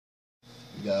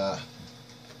We got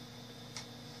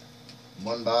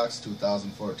one box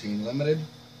 2014 limited,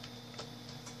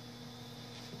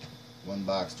 one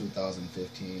box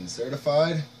 2015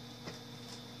 certified,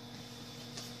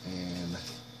 and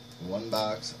one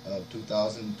box of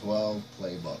 2012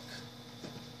 playbook.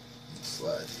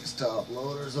 Slide these top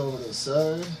loaders over to the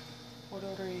side. What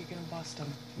order are you going to bust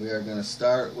them? We are going to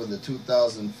start with the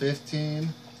 2015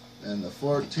 and the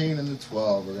 14 and the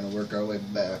 12. We're going to work our way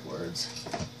backwards.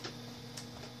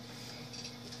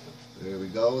 There we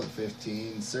go, the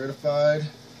 15 certified.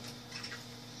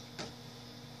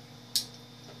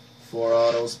 4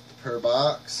 autos per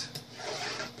box.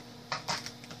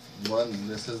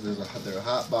 They're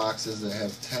hot boxes that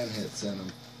have 10 hits in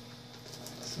them.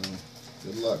 So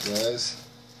good luck, guys.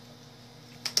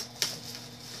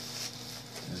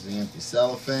 There's the empty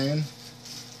cellophane.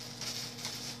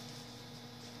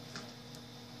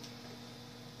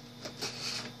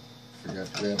 Forgot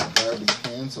to grab a garbage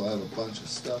can, so I have a bunch of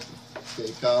stuff to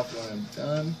take off when I'm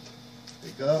done.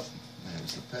 Pick up.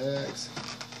 There's the packs.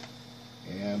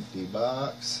 Empty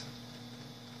box.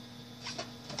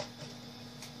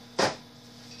 There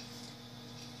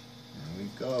we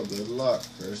go. Good luck.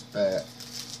 First pack.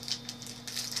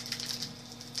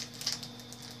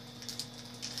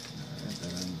 Alright,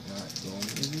 then I'm not going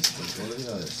to these, but go to the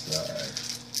other side.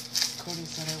 Cody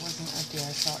said I wasn't empty.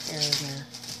 I saw air in there.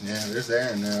 Yeah, there's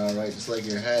air in there, alright, just like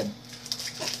your head.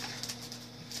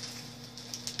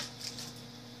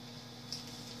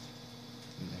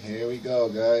 And here we go,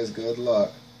 guys. Good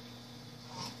luck.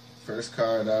 First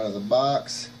card out of the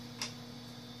box,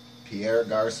 Pierre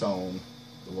Garcon,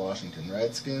 the Washington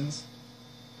Redskins.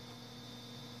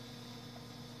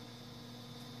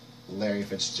 Larry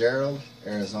Fitzgerald,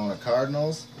 Arizona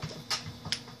Cardinals.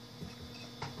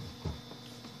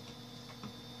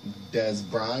 Dez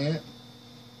Bryant,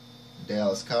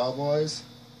 Dallas Cowboys.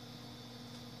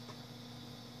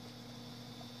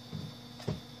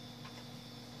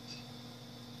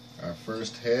 Our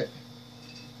first hit,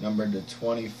 numbered to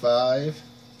 25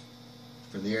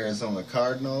 for the Arizona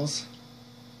Cardinals.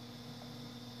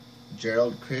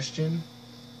 Gerald Christian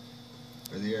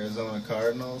for the Arizona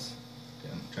Cardinals.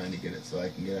 Okay, I'm trying to get it so I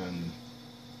can get on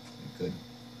good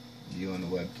view on the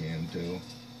webcam too,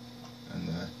 on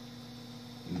the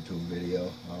YouTube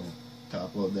video. I'll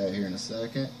top load that here in a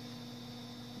second.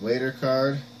 Waiter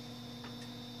card.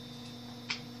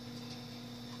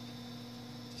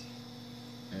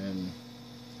 And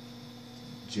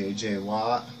J.J.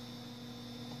 Watt.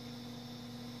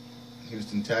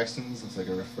 Houston Texans. Looks like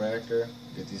a refractor.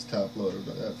 Get these top loaded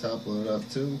up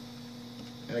too.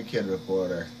 And a kid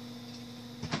reporter.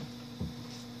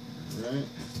 Alright.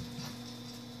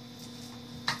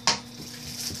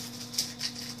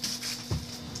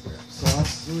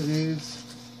 Soft sleeves.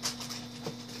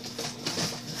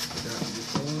 Got to get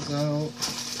those out.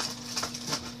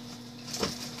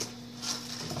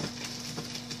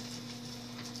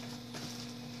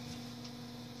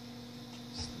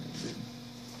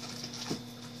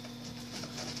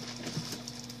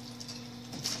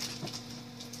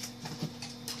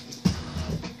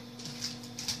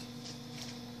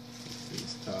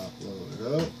 These top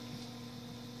loaded up.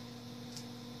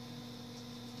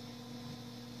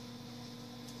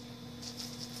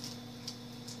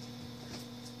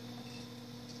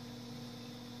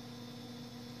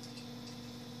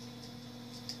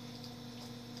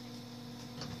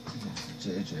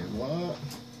 J.J. Watt.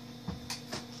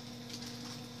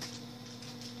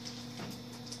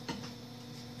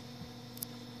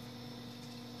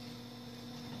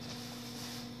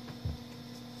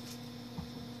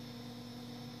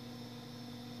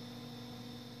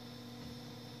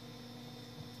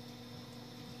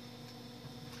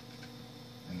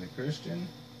 And the Christian.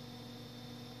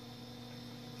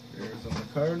 Arizona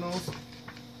Cardinals.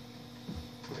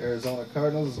 The Arizona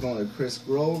Cardinals is going to Chris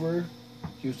Grover.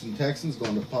 Houston Texans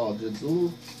going to Paul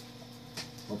Jadzulu.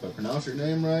 Hope I pronounced your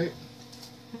name right.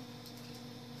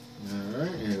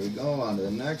 Alright, here we go. On to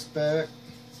the next pack.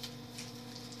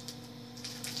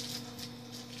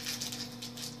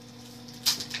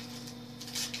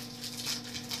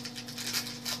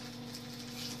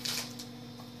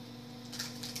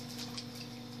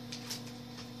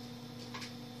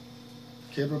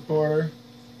 Kid reporter.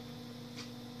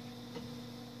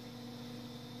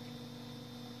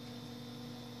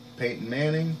 Peyton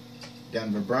Manning,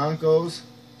 Denver Broncos.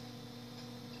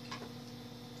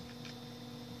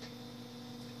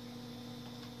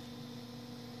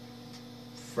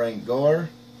 Frank Gore,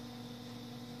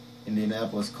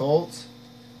 Indianapolis Colts.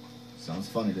 Sounds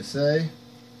funny to say.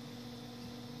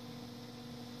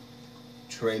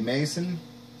 Trey Mason,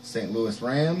 St. Louis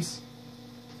Rams.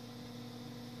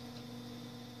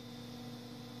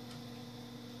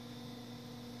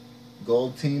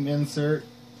 Gold team insert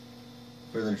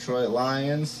for the Detroit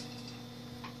Lions,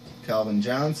 Calvin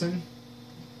Johnson.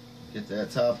 Get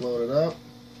that top loaded up.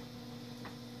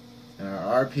 And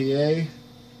our RPA,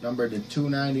 numbered to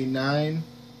 299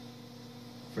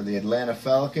 for the Atlanta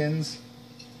Falcons,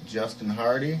 Justin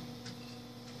Hardy.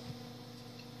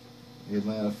 The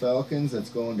Atlanta Falcons, that's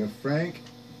going to Frank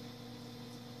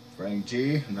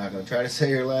G. I'm not going to try to say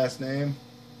your last name.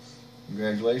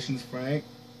 Congratulations, Frank.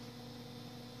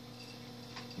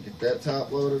 Get that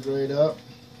top loaded right up.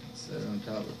 Set it on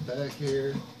top of the pack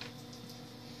here.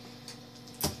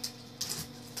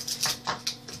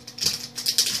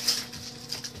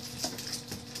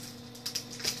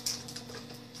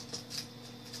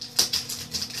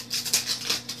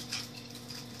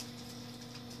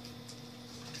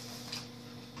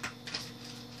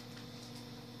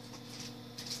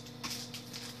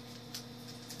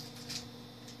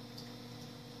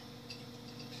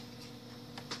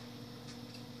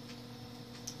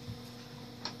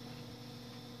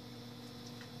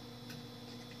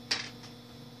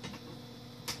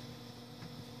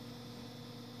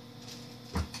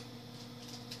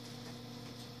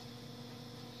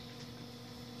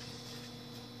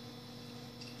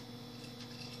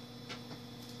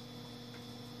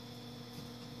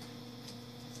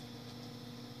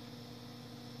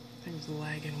 Thing's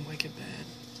lagging wicked bad.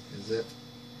 Is it?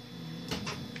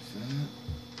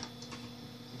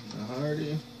 The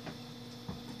Hardy.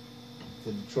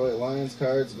 The Detroit Lions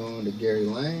card's going to Gary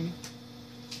Lang.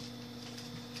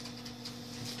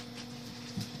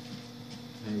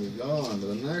 Here we go, on to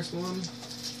the next one.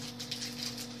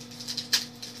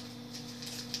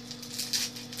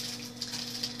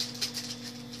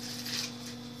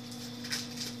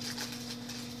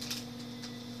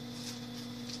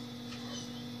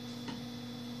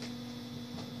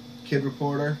 Kid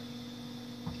Reporter.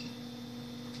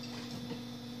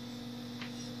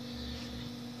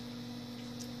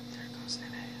 There goes that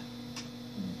ad.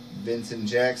 Vincent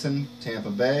Jackson, Tampa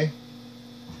Bay.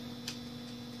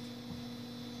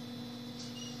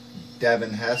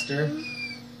 Devin Hester,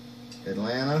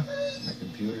 Atlanta. My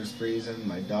computer's freezing,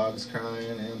 my dog's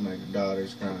crying, and my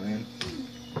daughter's crying.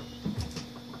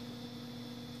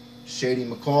 Shady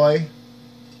McCoy,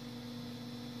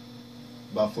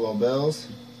 Buffalo Bills.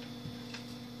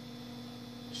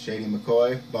 Shady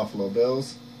McCoy, Buffalo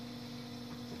Bills.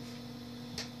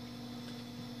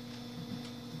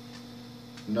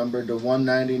 Numbered to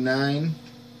 199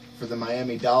 for the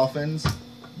Miami Dolphins,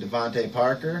 Devontae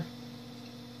Parker.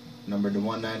 Numbered to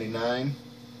 199.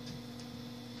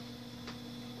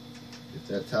 Get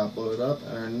that top loaded up.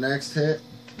 And our next hit,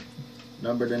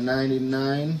 numbered to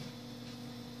 99,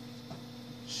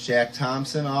 Shaq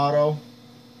Thompson auto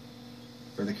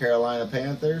for the Carolina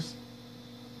Panthers.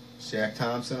 Shaq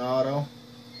Thompson auto,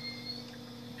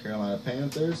 Carolina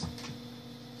Panthers.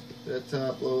 Get that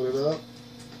top loaded up.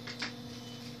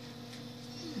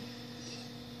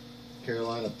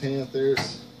 Carolina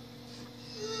Panthers,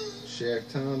 Shaq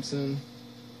Thompson.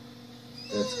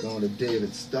 That's going to David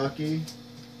Stuckey.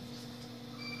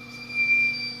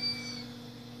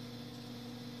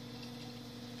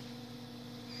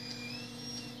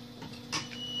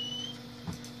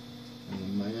 And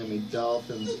the Miami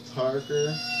Dolphins,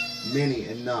 Parker. Mini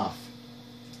enough.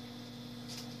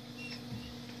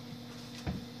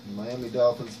 Miami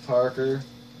Dolphins Parker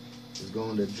is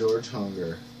going to George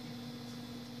Hunger.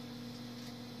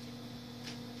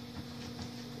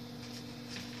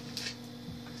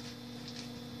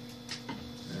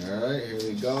 Alright, here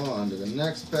we go. On to the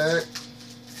next pack.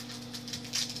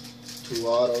 2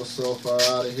 autos so far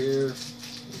out of here.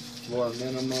 4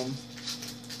 minimum.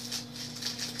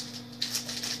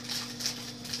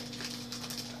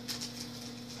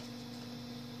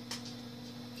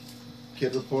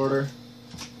 Kid Reporter.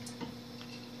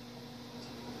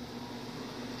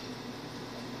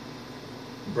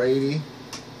 Brady,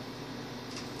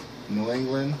 New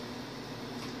England.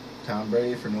 Tom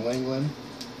Brady for New England.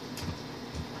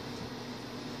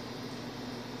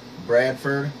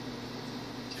 Bradford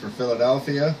for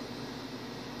Philadelphia.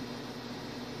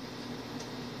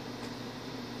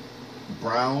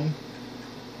 Brown,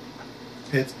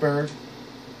 Pittsburgh.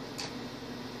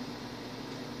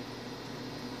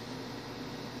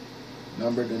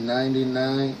 Numbered to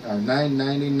 99 or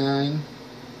 999.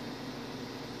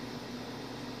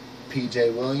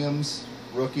 PJ Williams,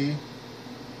 rookie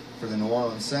for the New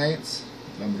Orleans Saints,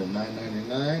 numbered to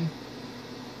 999.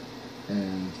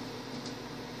 And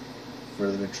for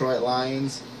the Detroit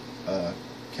Lions,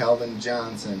 Calvin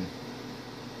Johnson.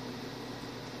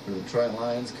 For the Detroit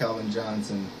Lions, Calvin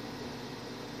Johnson,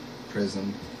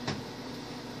 Prism.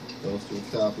 Those 2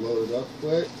 top loaded up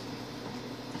quick.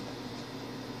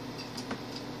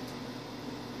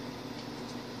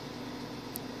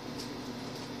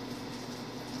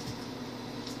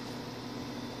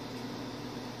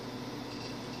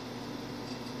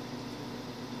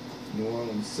 New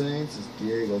Orleans Saints is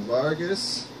Diego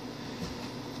Vargas.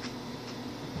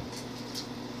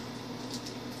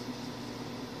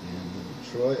 And the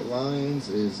Detroit Lions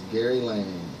is Gary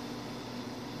Lang.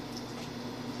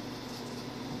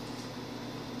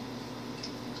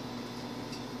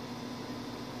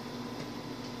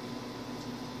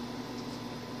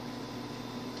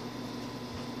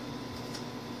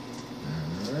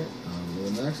 Alright, on to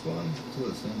the next one. To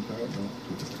the same card, no,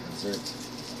 two different inserts.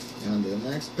 On to the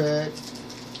next pack.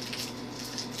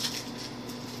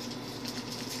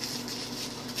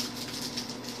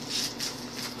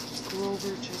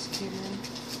 Grover just came in.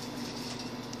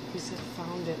 He said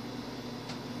found it.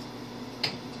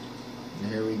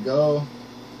 And here we go.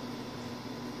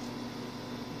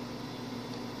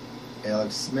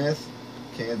 Alex Smith,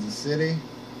 Kansas City.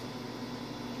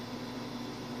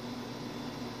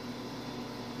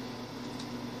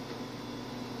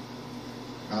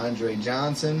 Andre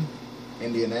Johnson,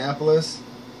 Indianapolis.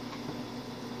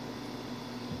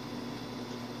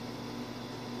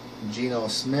 Geno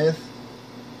Smith,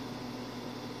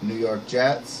 New York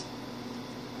Jets.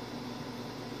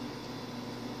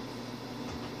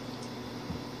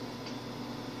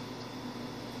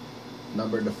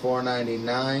 Number to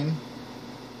 499,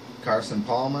 Carson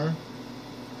Palmer,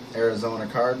 Arizona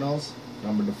Cardinals.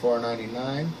 Number to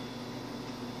 499.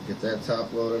 Get that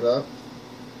top loaded up.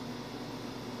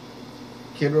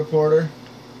 Kid Reporter.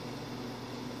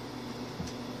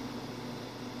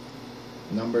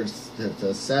 Number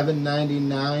to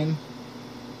 799.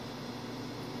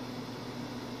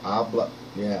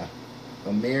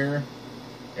 Amir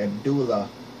Abdullah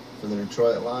for the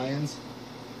Detroit Lions.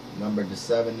 Number to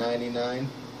 799.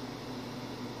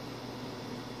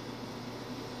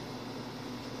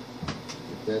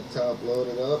 Get that top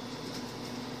loaded up.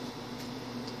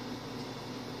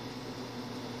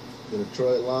 The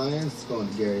Detroit Lions, it's going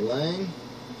to Gary Lang.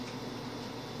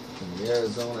 And the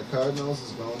Arizona Cardinals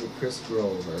is going to Chris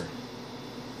Grover.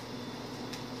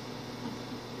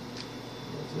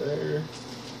 Goes there.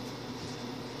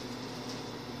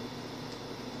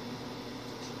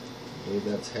 I believe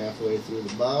that's halfway through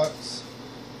the box.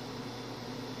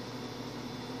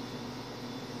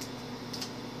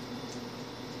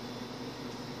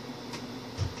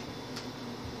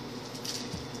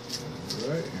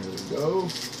 Alright, here we go.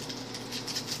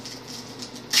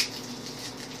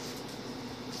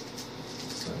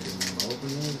 Open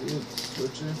it,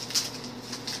 switcher.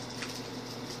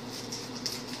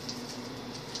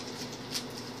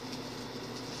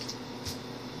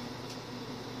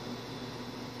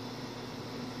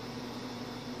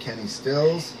 Kenny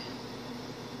Stills.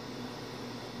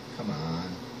 Come on.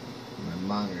 My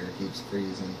monitor keeps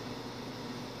freezing.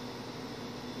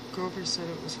 Grover said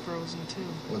it was frozen too.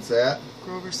 What's that?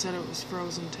 Grover said it was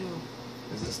frozen too.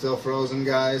 Is it still frozen,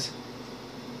 guys?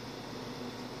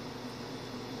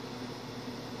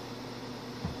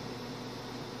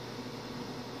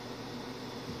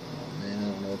 Oh man, I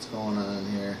don't know what's going on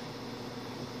here.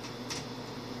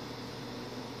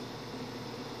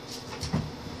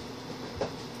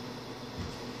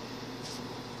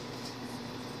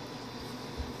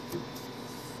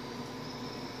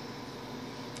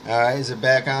 Alright, is it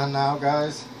back on now,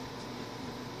 guys?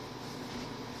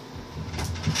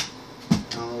 I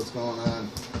don't know what's going on.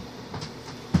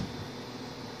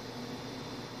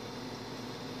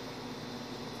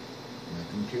 My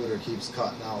computer keeps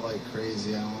cutting out like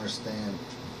crazy. I don't understand.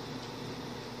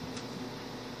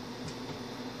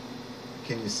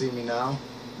 Can you see me now?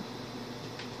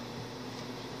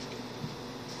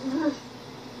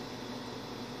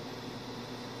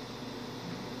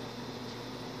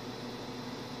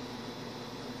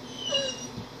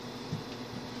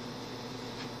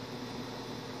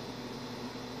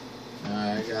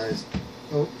 Alright, guys.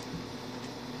 Oh.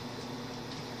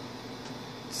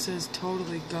 It says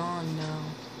totally gone now.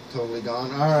 Totally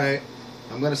gone. Alright.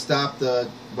 I'm going to stop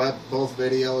both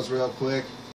videos real quick.